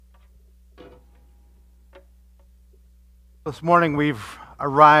This morning we've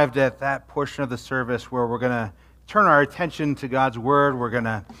arrived at that portion of the service where we're going to turn our attention to God's Word. We're going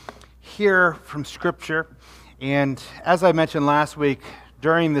to hear from Scripture. And as I mentioned last week,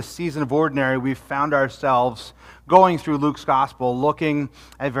 during the season of Ordinary, we've found ourselves going through Luke's Gospel, looking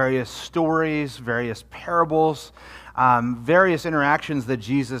at various stories, various parables, various interactions that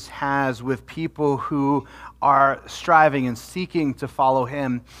Jesus has with people who are striving and seeking to follow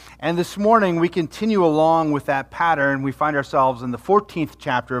him. And this morning we continue along with that pattern. We find ourselves in the 14th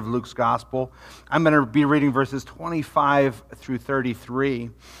chapter of Luke's Gospel. I'm going to be reading verses 25 through 33.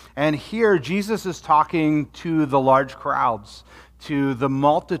 And here Jesus is talking to the large crowds, to the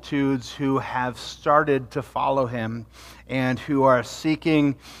multitudes who have started to follow him and who are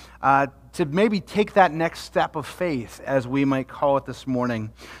seeking to maybe take that next step of faith, as we might call it this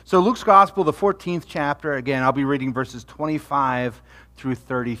morning. So Luke's Gospel, the 14th chapter, again, I'll be reading verses 25 through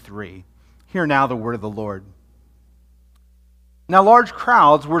 33. Hear now the word of the Lord. Now large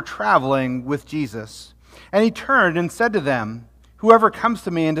crowds were traveling with Jesus, and he turned and said to them, "Whoever comes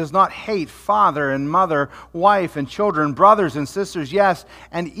to me and does not hate father and mother, wife and children, brothers and sisters, yes,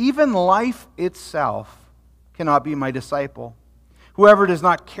 and even life itself, cannot be my disciple. Whoever does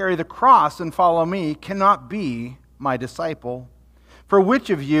not carry the cross and follow me cannot be my disciple. For which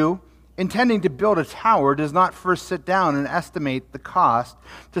of you, intending to build a tower, does not first sit down and estimate the cost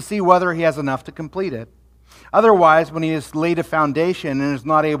to see whether he has enough to complete it? Otherwise, when he has laid a foundation and is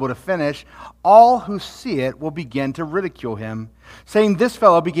not able to finish, all who see it will begin to ridicule him, saying, 'This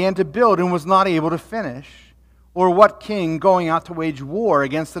fellow began to build and was not able to finish.' Or what king going out to wage war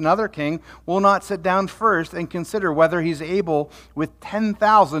against another king will not sit down first and consider whether he's able with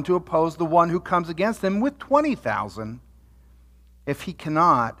 10,000 to oppose the one who comes against him with 20,000? If he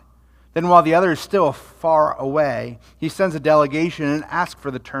cannot, then while the other is still far away, he sends a delegation and asks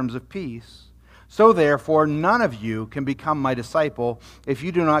for the terms of peace. So therefore, none of you can become my disciple if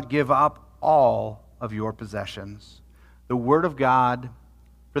you do not give up all of your possessions." The word of God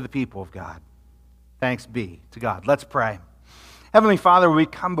for the people of God. Thanks be to God. Let's pray. Heavenly Father, we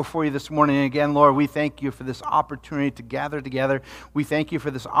come before you this morning. And again, Lord, we thank you for this opportunity to gather together. We thank you for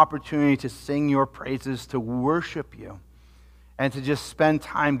this opportunity to sing your praises, to worship you, and to just spend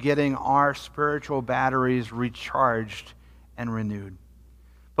time getting our spiritual batteries recharged and renewed.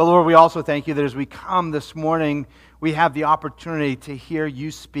 But Lord, we also thank you that as we come this morning, we have the opportunity to hear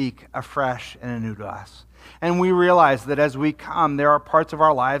you speak afresh and anew to us. And we realize that as we come, there are parts of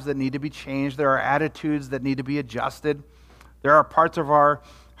our lives that need to be changed. There are attitudes that need to be adjusted. There are parts of our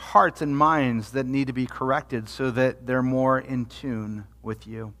hearts and minds that need to be corrected so that they're more in tune with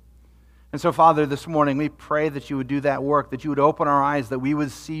you. And so, Father, this morning we pray that you would do that work, that you would open our eyes, that we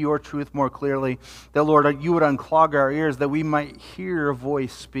would see your truth more clearly, that, Lord, you would unclog our ears, that we might hear your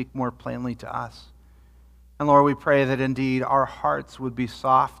voice speak more plainly to us. And Lord, we pray that indeed our hearts would be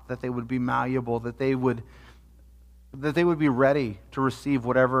soft, that they would be malleable, that they would be ready to receive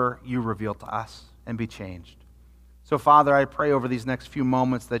whatever you reveal to us and be changed. So, Father, I pray over these next few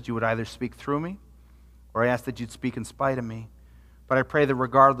moments that you would either speak through me, or I ask that you'd speak in spite of me. But I pray that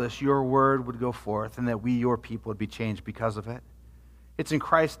regardless, your word would go forth and that we, your people, would be changed because of it. It's in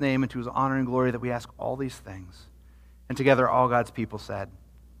Christ's name and to his honor and glory that we ask all these things. And together, all God's people said,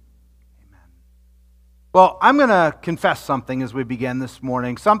 well, I'm going to confess something as we begin this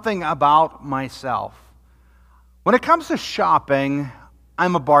morning, something about myself. When it comes to shopping,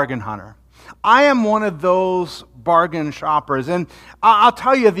 I'm a bargain hunter. I am one of those bargain shoppers, and I'll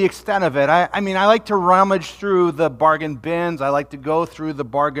tell you the extent of it. I mean, I like to rummage through the bargain bins. I like to go through the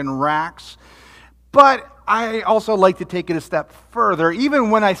bargain racks, but I also like to take it a step further. Even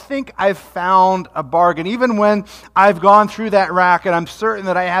when I think I've found a bargain, even when I've gone through that rack and I'm certain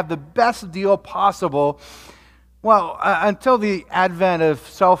that I have the best deal possible, well, until the advent of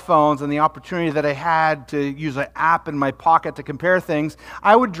cell phones and the opportunity that I had to use an app in my pocket to compare things,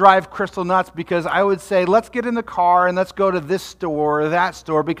 I would drive crystal nuts because I would say, let's get in the car and let's go to this store or that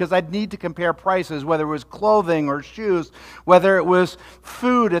store, because I'd need to compare prices, whether it was clothing or shoes, whether it was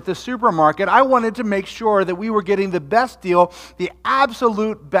food at the supermarket. I wanted to make sure that we were getting the best deal, the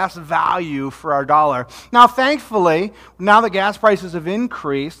absolute best value for our dollar. Now, thankfully, now that gas prices have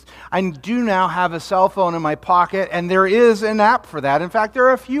increased, I do now have a cell phone in my pocket, and there is an app for that. In fact, there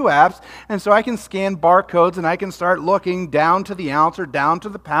are a few apps, and so I can scan barcodes and I can start looking down to the ounce or down to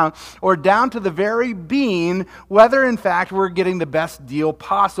the pound or down to the very bean whether in fact we're getting the best deal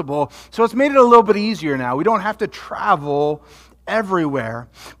possible. So it's made it a little bit easier now. We don't have to travel everywhere.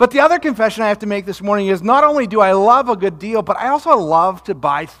 But the other confession I have to make this morning is not only do I love a good deal, but I also love to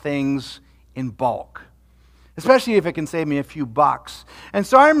buy things in bulk. especially if it can save me a few bucks. And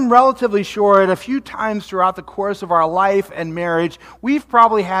so I'm relatively sure that a few times throughout the course of our life and marriage, we've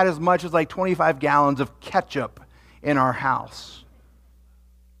probably had as much as like 25 gallons of ketchup in our house.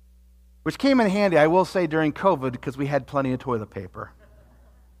 Which came in handy, I will say, during COVID because we had plenty of toilet paper.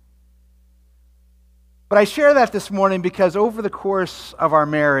 But I share that this morning because over the course of our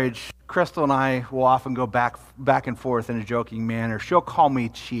marriage, Crystal and I will often go back and forth in a joking manner. She'll call me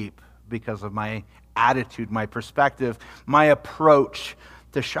cheap because of my attitude, my perspective, my approach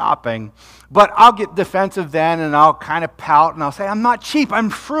to shopping. But I'll get defensive then and I'll kind of pout and I'll say, I'm not cheap, I'm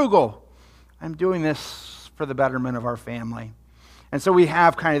frugal. I'm doing this for the betterment of our family. And so we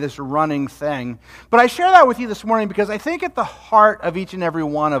have kind of this running thing. But I share that with you this morning because I think at the heart of each and every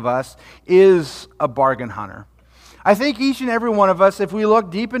one of us is a bargain hunter. I think each and every one of us, if we look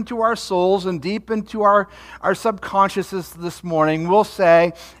deep into our souls and deep into our subconsciousness this morning, we'll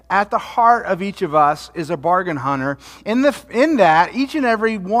say at the heart of each of us is a bargain hunter. In that, each and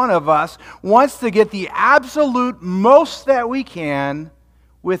every one of us wants to get the absolute most that we can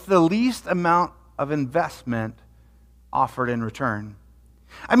with the least amount of investment offered in return.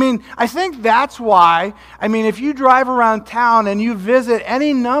 I think that's why, if you drive around town and you visit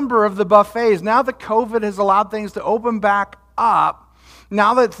any number of the buffets, now that COVID has allowed things to open back up,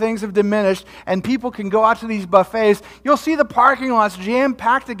 now that things have diminished and people can go out to these buffets, you'll see the parking lots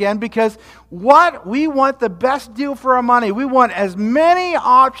jam-packed again because we want the best deal for our money. We want as many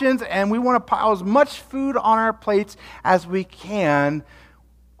options and we want to pile as much food on our plates as we can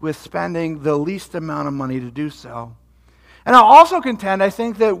with spending the least amount of money to do so. And I'll also contend, I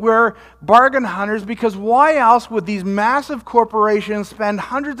think, that we're bargain hunters because why else would these massive corporations spend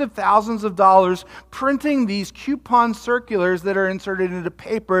hundreds of thousands of dollars printing these coupon circulars that are inserted into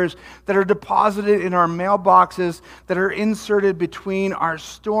papers, that are deposited in our mailboxes, that are inserted between our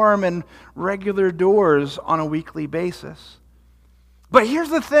storm and regular doors on a weekly basis? But here's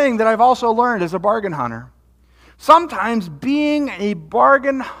the thing that I've also learned as a bargain hunter. Sometimes being a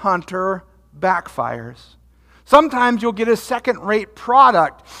bargain hunter backfires. Sometimes you'll get a second-rate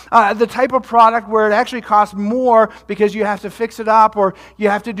product, the type of product where it actually costs more because you have to fix it up or you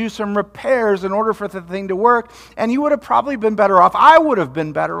have to do some repairs in order for the thing to work, and you would have probably been better off. I would have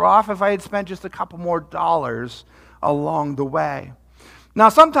been better off if I had spent just a couple more dollars along the way. Now,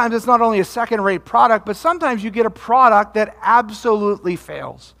 sometimes it's not only a second-rate product, but sometimes you get a product that absolutely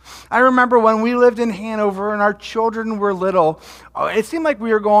fails. I remember when we lived in Hanover and our children were little, it seemed like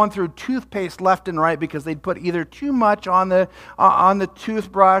we were going through toothpaste left and right because they'd put either too much on the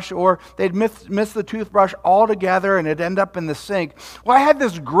toothbrush or they'd miss the toothbrush altogether and it'd end up in the sink. Well, I had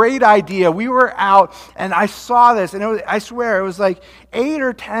this great idea. We were out and I saw this and I swear it was like 8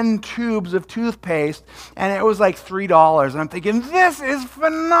 or 10 tubes of toothpaste and it was like $3. And I'm thinking, this is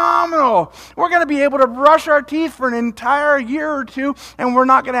phenomenal. We're going to be able to brush our teeth for an entire year or two and we're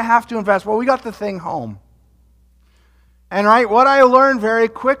not going to have to invest. Well, we got the thing home. And what I learned very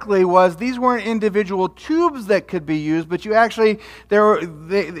quickly was these weren't individual tubes that could be used, but you actually,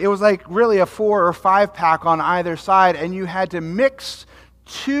 it was like really a 4 or 5 pack on either side, and you had to mix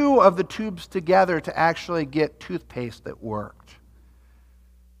 2 of the tubes together to actually get toothpaste that worked.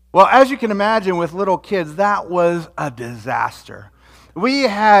 Well, as you can imagine with little kids, that was a disaster. We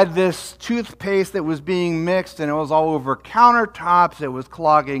had this toothpaste that was being mixed, and it was all over countertops, it was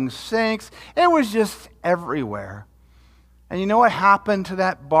clogging sinks, it was just everywhere. And you know what happened to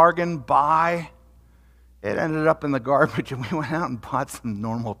that bargain buy? It ended up in the garbage, and we went out and bought some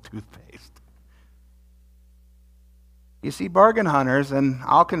normal toothpaste. You see, bargain hunters, and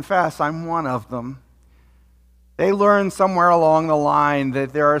I'll confess, I'm one of them, they learn somewhere along the line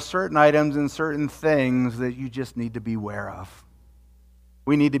that there are certain items and certain things that you just need to be aware of.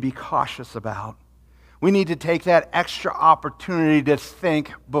 We need to be cautious about. We need to take that extra opportunity to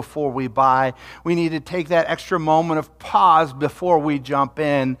think before we buy. We need to take that extra moment of pause before we jump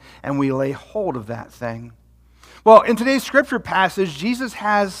in and we lay hold of that thing. Well, in today's scripture passage, Jesus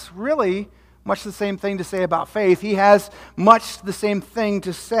has really much the same thing to say about faith. He has much the same thing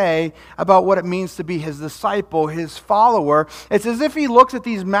to say about what it means to be his disciple, his follower. It's as if he looks at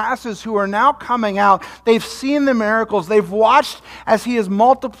these masses who are now coming out. They've seen the miracles. They've watched as he has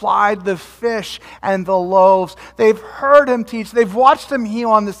multiplied the fish and the loaves. They've heard him teach. They've watched him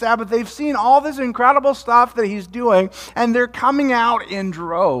heal on the Sabbath. They've seen all this incredible stuff that he's doing, and they're coming out in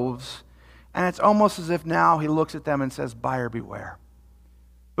droves. And it's almost as if now he looks at them and says, buyer beware.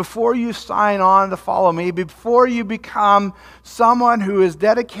 Before you sign on to follow me, before you become someone who is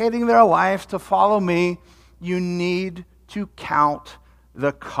dedicating their life to follow me, you need to count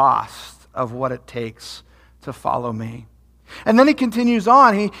the cost of what it takes to follow me. And then he continues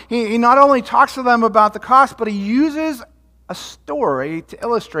on. He not only talks to them about the cost, but he uses a story to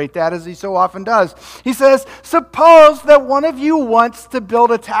illustrate that, as he so often does. He says, suppose that one of you wants to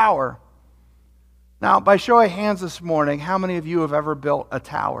build a tower. Now, by show of hands this morning, how many of you have ever built a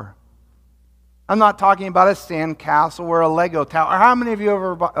tower? I'm not talking about a sand castle or a Lego tower. How many of you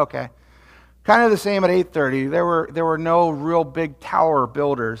ever bought? Okay. Kind of the same at 8:30. There were no real big tower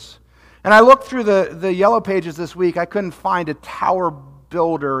builders. And I looked through the yellow pages this week. I couldn't find a tower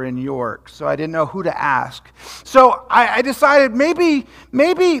builder in York, so I didn't know who to ask. So I decided maybe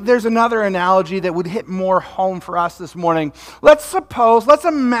there's another analogy that would hit more home for us this morning. Let's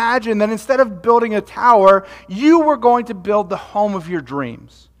imagine that instead of building a tower, you were going to build the home of your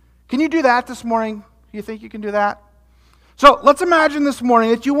dreams. Can you do that this morning? You think you can do that? So let's imagine this morning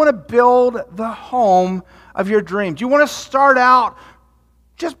that you want to build the home of your dreams. You want to start out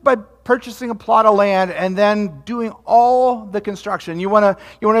just by purchasing a plot of land and then doing all the construction. You want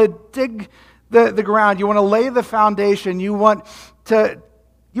to dig the ground. You want to lay the foundation. You want to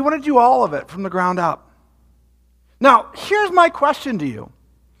do all of it from the ground up. Now, here's my question to you.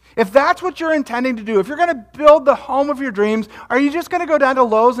 If that's what you're intending to do, if you're going to build the home of your dreams, are you just going to go down to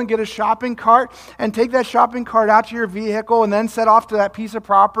Lowe's and get a shopping cart and take that shopping cart out to your vehicle and then set off to that piece of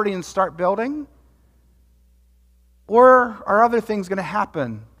property and start building? Or are other things going to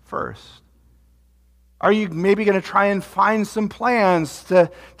happen first? Are you maybe going to try and find some plans to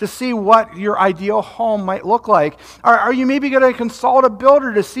see what your ideal home might look like? Are you maybe going to consult a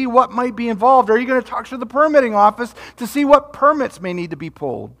builder to see what might be involved? Are you going to talk to the permitting office to see what permits may need to be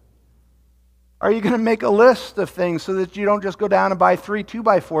pulled? Are you going to make a list of things so that you don't just go down and buy 3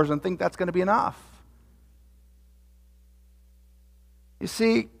 2x4s and think that's going to be enough? You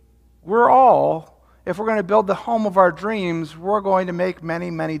see, if we're going to build the home of our dreams, we're going to make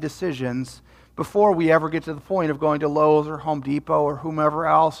many, many decisions before we ever get to the point of going to Lowe's or Home Depot or whomever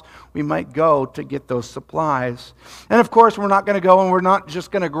else we might go to get those supplies. And of course, we're not going to go and we're not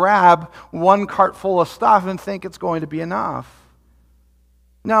just going to grab one cart full of stuff and think it's going to be enough.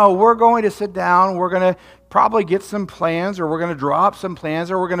 No, we're going to sit down, we're going to probably get some plans, or we're going to draw up some plans,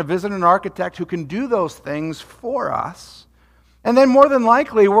 or we're going to visit an architect who can do those things for us. And then more than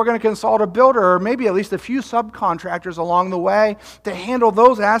likely, we're going to consult a builder or maybe at least a few subcontractors along the way to handle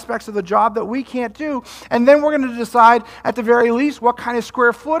those aspects of the job that we can't do. And then we're going to decide, at the very least, what kind of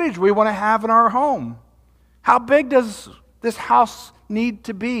square footage we want to have in our home. How big does this house need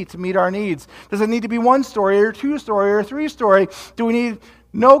to be to meet our needs? Does it need to be 1-story or 2-story or 3-story? Do we need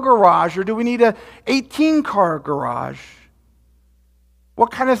no garage, or do we need a 18-car garage? What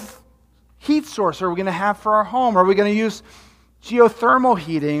kind of heat source are we going to have for our home? Are we going to use geothermal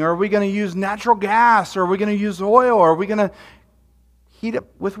heating? Or are we going to use natural gas? Or are we going to use oil? Or are we going to heat it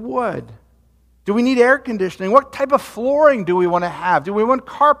with wood? Do we need air conditioning? What type of flooring do we want to have? Do we want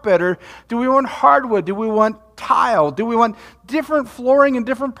carpet, or do we want hardwood? Do we want tile? Do we want different flooring in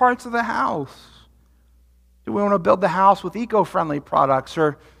different parts of the house? Do we want to build the house with eco-friendly products,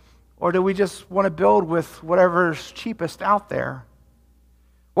 or do we just want to build with whatever's cheapest out there?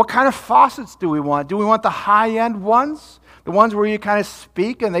 What kind of faucets do we want? Do we want the high-end ones? The ones where you kind of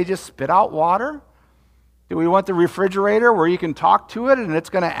speak and they just spit out water? Do we want the refrigerator where you can talk to it and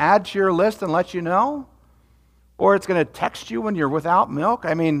it's going to add to your list and let you know? Or it's going to text you when you're without milk?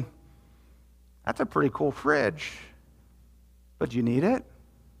 I mean, that's a pretty cool fridge. But do you need it?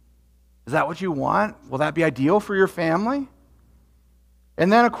 Is that what you want? Will that be ideal for your family?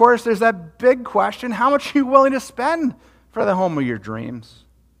 And then, of course, there's that big question, how much are you willing to spend for the home of your dreams?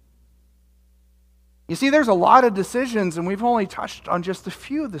 You see, there's a lot of decisions, and we've only touched on just a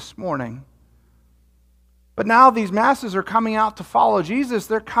few this morning. But now these masses are coming out to follow Jesus.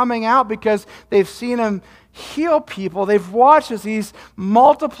 They're coming out because they've seen him heal people. They've watched as he's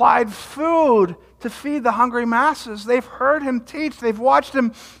multiplied food to feed the hungry masses. They've heard him teach. They've watched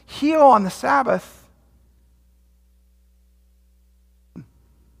him heal on the Sabbath.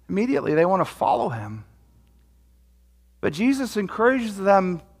 Immediately, they want to follow him. But Jesus encourages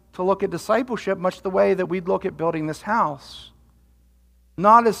them to look at discipleship much the way that we'd look at building this house.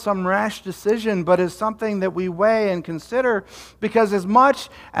 Not as some rash decision, but as something that we weigh and consider, because as much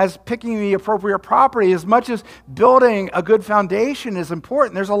as picking the appropriate property, as much as building a good foundation is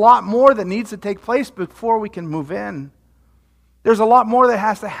important, there's a lot more that needs to take place before we can move in. There's a lot more that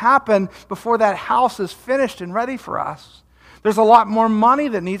has to happen before that house is finished and ready for us. There's a lot more money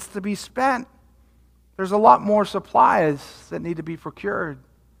that needs to be spent. There's a lot more supplies that need to be procured.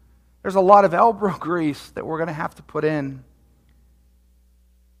 There's a lot of elbow grease that we're going to have to put in.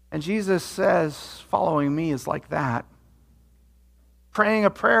 And Jesus says, following me is like that. praying a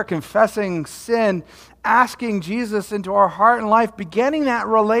prayer, confessing sin, asking Jesus into our heart and life, beginning that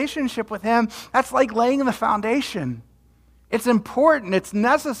relationship with him, that's like laying the foundation. It's important, it's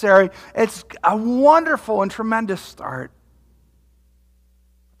necessary, it's a wonderful and tremendous start.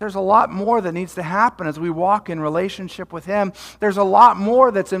 There's a lot more that needs to happen as we walk in relationship with him. There's a lot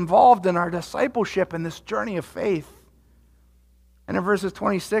more that's involved in our discipleship in this journey of faith. And in verses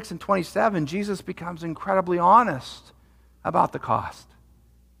 26 and 27, Jesus becomes incredibly honest about the cost.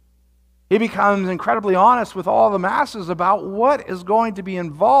 He becomes incredibly honest with all the masses about what is going to be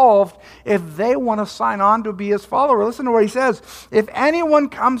involved if they want to sign on to be his follower. Listen to what he says. If anyone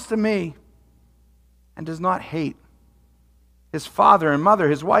comes to me and does not hate his father and mother,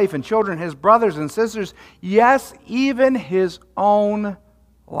 his wife and children, his brothers and sisters, yes, even his own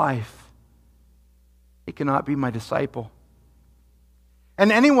life, he cannot be my disciple.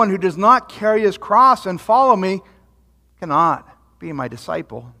 And anyone who does not carry his cross and follow me cannot be my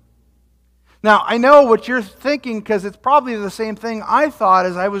disciple. Now, I know what you're thinking because it's probably the same thing I thought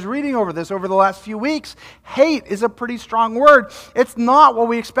as I was reading over this over the last few weeks. Hate is a pretty strong word. It's not what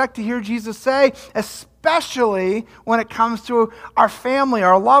we expect to hear Jesus say, especially when it comes to our family,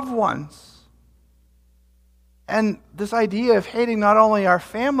 our loved ones. And this idea of hating not only our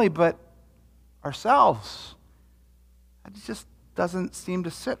family, but ourselves, it just doesn't seem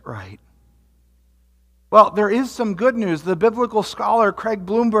to sit right. Well, there is some good news. The biblical scholar Craig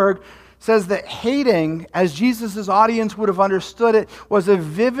Bloomberg says that hating, as Jesus' audience would have understood it, was a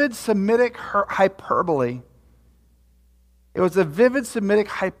vivid Semitic hyperbole. It was a vivid Semitic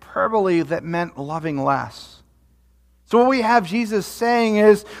hyperbole that meant loving less. So what we have Jesus saying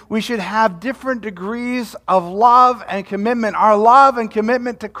is we should have different degrees of love and commitment. Our love and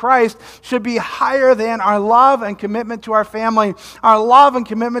commitment to Christ should be higher than our love and commitment to our family. Our love and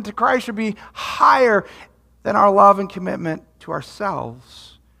commitment to Christ should be higher than our love and commitment to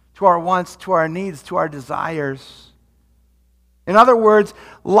ourselves, to our wants, to our needs, to our desires. In other words,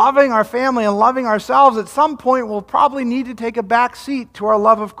 loving our family and loving ourselves at some point will probably need to take a back seat to our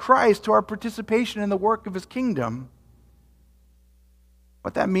love of Christ, to our participation in the work of his kingdom.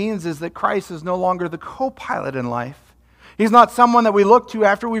 What that means is that Christ is no longer the co-pilot in life. He's not someone that we look to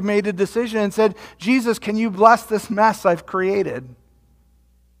after we've made a decision and said, Jesus, can you bless this mess I've created?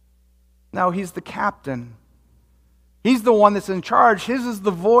 No, he's the captain. He's the one that's in charge. His is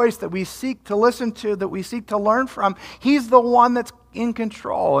the voice that we seek to listen to, that we seek to learn from. He's the one that's in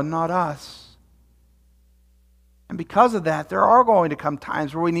control and not us. And because of that, there are going to come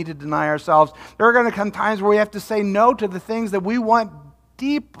times where we need to deny ourselves. There are going to come times where we have to say no to the things that we want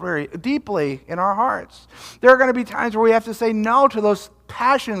deeply in our hearts. There are going to be times where we have to say no to those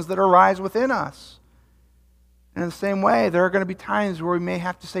passions that arise within us. And in the same way, there are going to be times where we may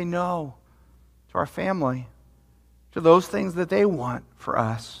have to say no to our family, to those things that they want for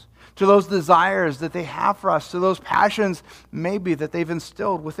us, to those desires that they have for us, to those passions maybe that they've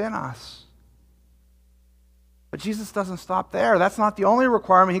instilled within us. But Jesus doesn't stop there. That's not the only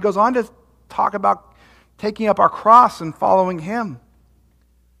requirement. He goes on to talk about taking up our cross and following him.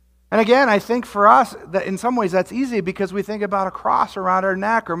 And again, I think for us, that in some ways that's easy because we think about a cross around our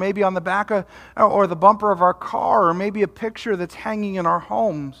neck or maybe on the back of, or the bumper of our car, or maybe a picture that's hanging in our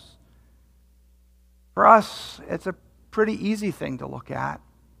homes. For us, it's a pretty easy thing to look at.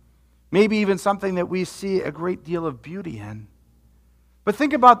 Maybe even something that we see a great deal of beauty in. But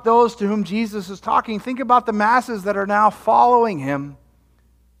think about those to whom Jesus is talking. Think about the masses that are now following him.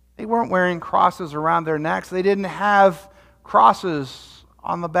 They weren't wearing crosses around their necks. They didn't have crosses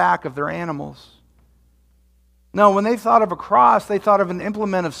on the back of their animals. No, when they thought of a cross, they thought of an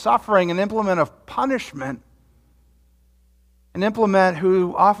implement of suffering, an implement of punishment. An implement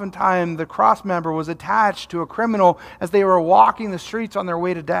who oftentimes the cross member was attached to a criminal as they were walking the streets on their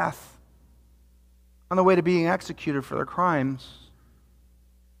way to death, on the way to being executed for their crimes.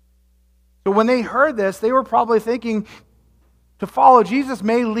 So when they heard this, they were probably thinking, to follow Jesus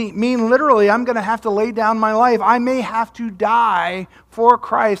may mean literally, I'm going to have to lay down my life. I may have to die for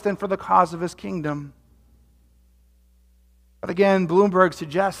Christ and for the cause of his kingdom. But again, Bloomberg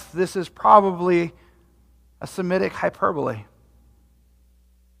suggests this is probably a Semitic hyperbole.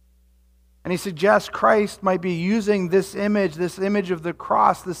 And he suggests Christ might be using this image of the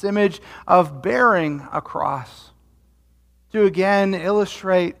cross, this image of bearing a cross, to again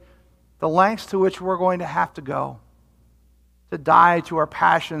illustrate the lengths to which we're going to have to go. To die to our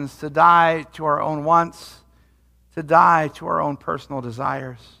passions, to die to our own wants, to die to our own personal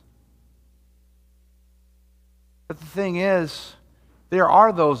desires. But the thing is, there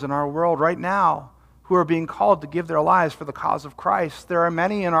are those in our world right now who are being called to give their lives for the cause of Christ. There are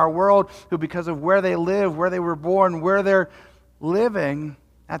many in our world who, because of where they live, where they were born, where their living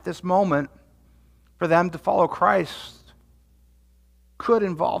at this moment, for them to follow Christ could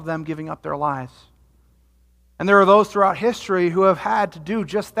involve them giving up their lives. And there are those throughout history who have had to do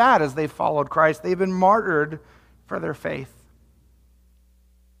just that as they followed Christ. They've been martyred for their faith.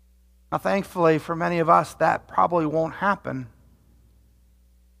 Now, thankfully, for many of us, that probably won't happen.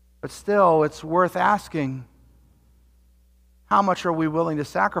 But still, it's worth asking, how much are we willing to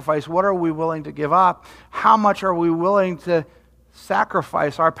sacrifice? What are we willing to give up? How much are we willing to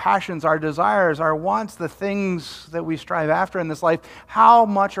sacrifice our passions, our desires, our wants, the things that we strive after in this life? How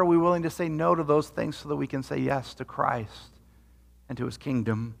much are we willing to say no to those things so that we can say yes to Christ and to His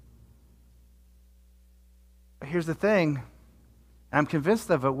kingdom? But here's the thing, and I'm convinced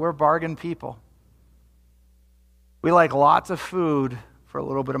of it, we're bargain people. We like lots of food for a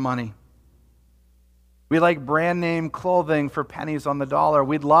little bit of money. We like brand name clothing for pennies on the dollar.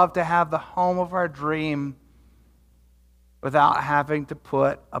 We'd love to have the home of our dream without having to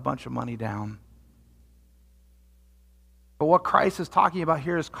put a bunch of money down. But what Christ is talking about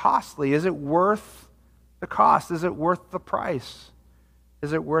here is costly. Is it worth the cost? Is it worth the price?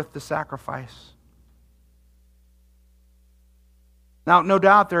 Is it worth the sacrifice? Now, no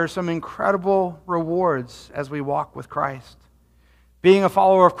doubt there are some incredible rewards as we walk with Christ. Being a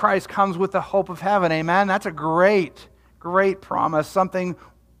follower of Christ comes with the hope of heaven. Amen? That's a great, great promise, something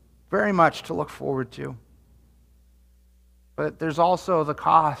very much to look forward to. But there's also the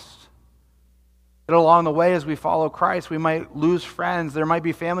cost. That along the way as we follow Christ, we might lose friends. There might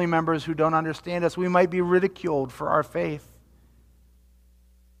be family members who don't understand us. We might be ridiculed for our faith.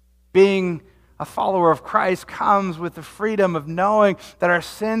 Being a follower of Christ comes with the freedom of knowing that our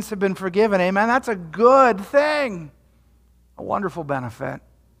sins have been forgiven. Amen? That's a good thing. A wonderful benefit.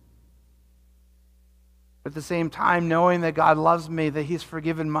 But at the same time, knowing that God loves me, that He's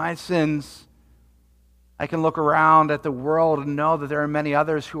forgiven my sins, I can look around at the world and know that there are many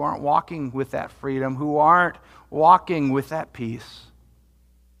others who aren't walking with that freedom, who aren't walking with that peace.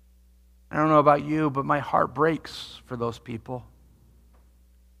 I don't know about you, but my heart breaks for those people.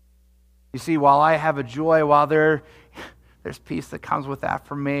 You see, while I have a joy, while there's peace that comes with that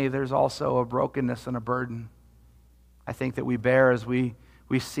for me, there's also a brokenness and a burden I think that we bear as we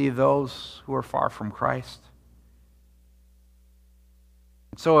see those who are far from Christ.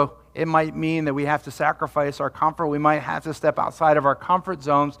 So it might mean that we have to sacrifice our comfort. We might have to step outside of our comfort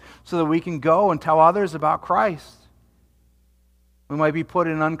zones so that we can go and tell others about Christ. We might be put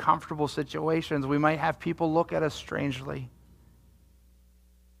in uncomfortable situations. We might have people look at us strangely.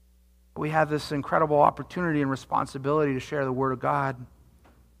 We have this incredible opportunity and responsibility to share the Word of God.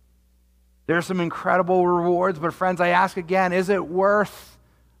 There are some incredible rewards, but friends, I ask again, is it worth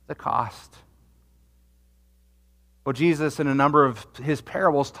the cost? Well, Jesus, in a number of His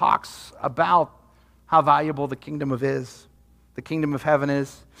parables, talks about how valuable the kingdom of heaven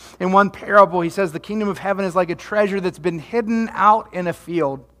is. In one parable, He says the kingdom of heaven is like a treasure that's been hidden out in a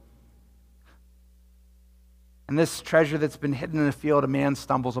field. And this treasure that's been hidden in a field, a man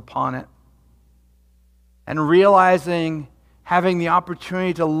stumbles upon it. And realizing, having the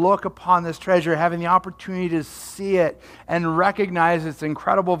opportunity to look upon this treasure, having the opportunity to see it and recognize its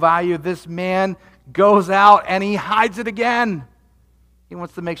incredible value, this man goes out and he hides it again. He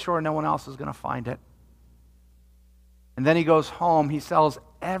wants to make sure no one else is going to find it. And then he goes home, he sells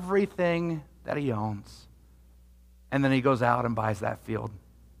everything that he owns, and then he goes out and buys that field.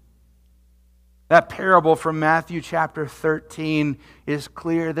 That parable from Matthew chapter 13 is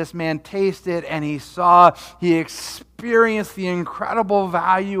clear. This man tasted and he experienced the incredible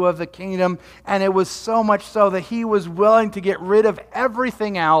value of the kingdom, and it was so much so that he was willing to get rid of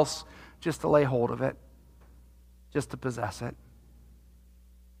everything else just to lay hold of it, just to possess it.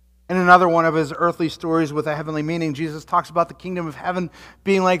 In another one of His earthly stories with a heavenly meaning, Jesus talks about the kingdom of heaven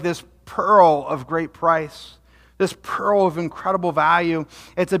being like this pearl of great price. This pearl of incredible value.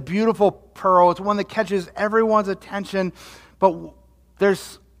 It's a beautiful pearl. It's one that catches everyone's attention. But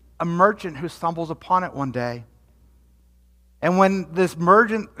there's a merchant who stumbles upon it one day. And when this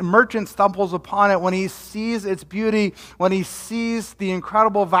merchant stumbles upon it, when he sees its beauty, when he sees the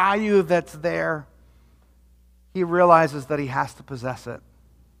incredible value that's there, he realizes that he has to possess it.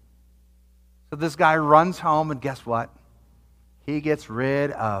 So this guy runs home, and guess what? He gets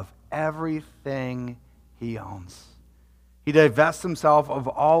rid of everything he owns. He divests himself of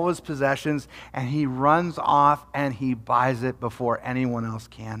all his possessions, and he runs off and he buys it before anyone else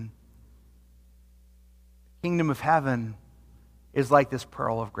can. The kingdom of heaven is like this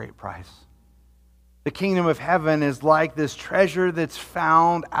pearl of great price. The kingdom of heaven is like this treasure that's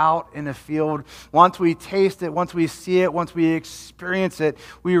found out in a field. Once we taste it, once we see it, once we experience it,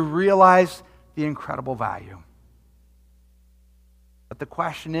 we realize the incredible value. But the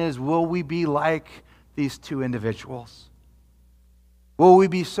question is, will we be like these two individuals? Will we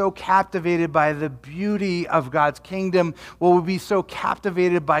be so captivated by the beauty of God's kingdom? Will we be so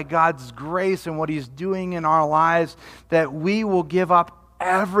captivated by God's grace and what He's doing in our lives that we will give up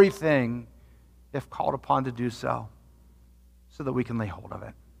everything if called upon to do so that we can lay hold of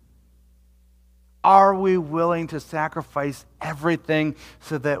it? Are we willing to sacrifice everything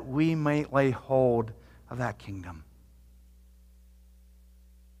so that we might lay hold of that kingdom?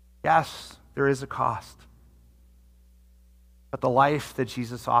 Yes, there is a cost. But the life that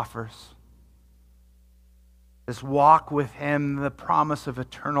Jesus offers, this walk with Him, the promise of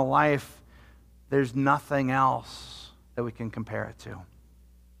eternal life, there's nothing else that we can compare it to.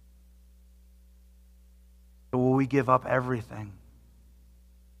 So will we give up everything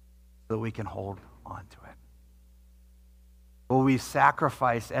so that we can hold on to it? Will we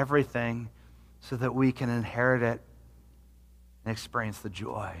sacrifice everything so that we can inherit it and experience the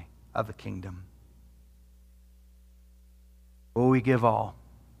joy of the kingdom? Will we give all?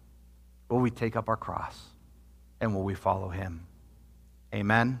 Will we take up our cross? And will we follow Him?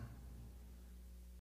 Amen.